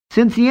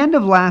Since the end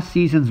of last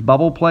season's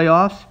bubble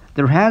playoffs,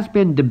 there has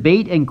been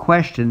debate and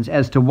questions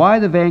as to why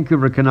the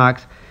Vancouver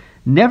Canucks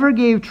never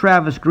gave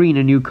Travis Green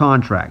a new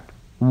contract.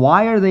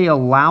 Why are they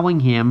allowing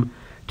him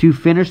to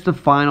finish the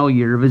final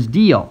year of his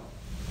deal?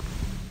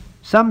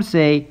 Some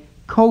say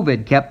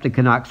COVID kept the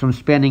Canucks from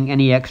spending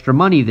any extra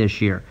money this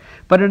year.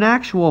 But in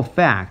actual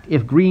fact,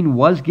 if Green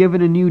was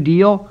given a new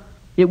deal,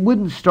 it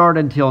wouldn't start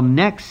until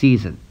next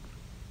season,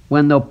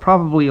 when they'll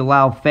probably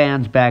allow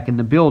fans back in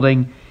the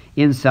building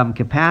in some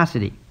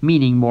capacity,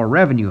 meaning more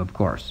revenue, of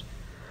course.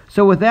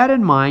 So with that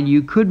in mind,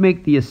 you could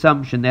make the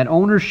assumption that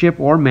ownership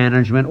or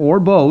management, or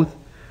both,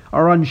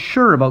 are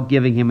unsure about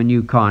giving him a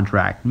new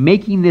contract,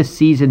 making this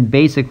season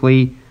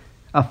basically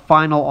a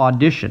final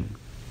audition.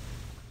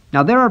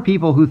 Now, there are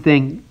people who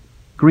think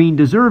Green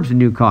deserves a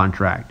new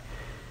contract.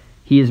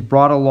 He has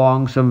brought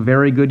along some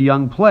very good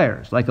young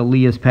players, like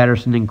Elias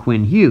Pettersson and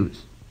Quinn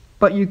Hughes.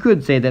 But you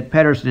could say that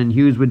Pettersson and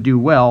Hughes would do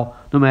well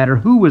no matter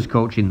who was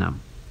coaching them.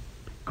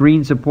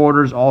 Green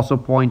supporters also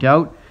point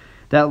out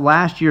that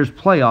last year's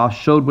playoffs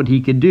showed what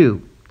he could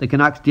do. The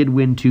Canucks did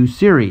win 2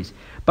 series,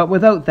 but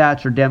without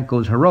Thatcher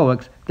Demko's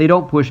heroics, they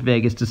don't push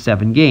Vegas to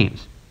 7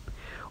 games.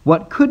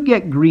 What could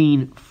get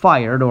Green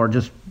fired, or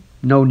just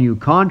no new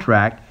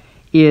contract,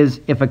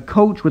 is if a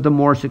coach with a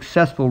more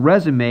successful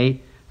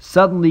resume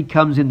suddenly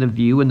comes into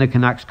view and the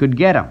Canucks could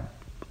get him.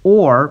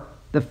 Or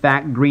the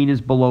fact Green is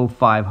below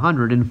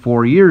 500 in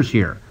 4 years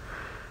here.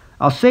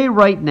 I'll say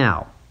right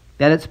now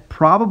that it's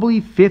probably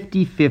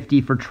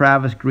 50-50 for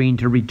Travis Green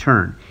to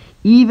return,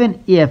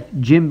 even if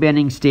Jim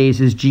Benning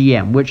stays as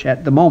GM, which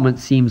at the moment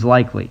seems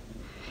likely.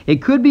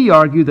 It could be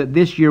argued that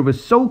this year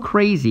was so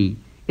crazy,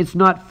 it's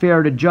not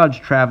fair to judge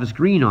Travis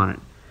Green on it.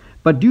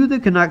 But do the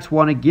Canucks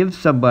want to give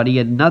somebody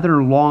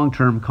another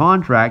long-term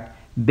contract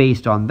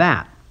based on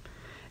that?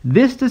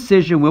 This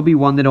decision will be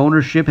one that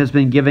ownership has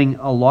been giving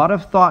a lot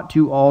of thought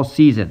to all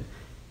season,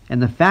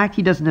 and the fact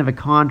he doesn't have a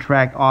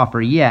contract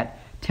offer yet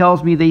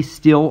tells me they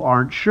still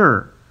aren't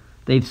sure.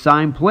 They've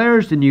signed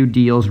players to new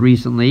deals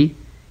recently.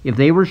 If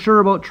they were sure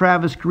about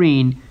Travis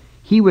Green,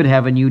 he would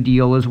have a new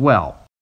deal as well.